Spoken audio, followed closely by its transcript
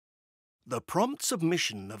The prompt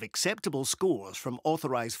submission of acceptable scores from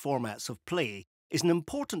authorised formats of play is an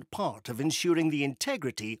important part of ensuring the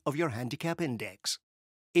integrity of your handicap index.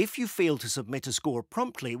 If you fail to submit a score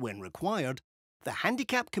promptly when required, the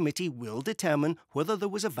Handicap Committee will determine whether there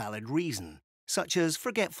was a valid reason, such as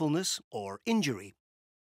forgetfulness or injury.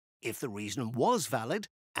 If the reason was valid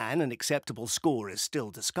and an acceptable score is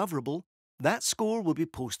still discoverable, that score will be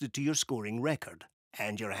posted to your scoring record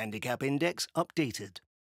and your handicap index updated.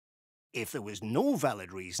 If there was no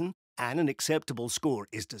valid reason and an acceptable score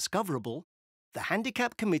is discoverable, the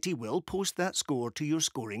Handicap Committee will post that score to your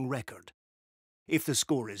scoring record. If the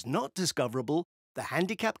score is not discoverable, the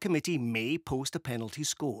Handicap Committee may post a penalty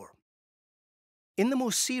score. In the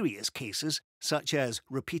most serious cases, such as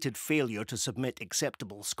repeated failure to submit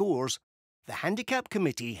acceptable scores, the Handicap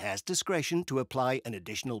Committee has discretion to apply an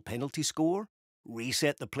additional penalty score,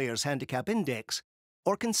 reset the player's handicap index,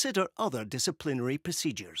 or consider other disciplinary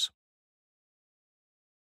procedures.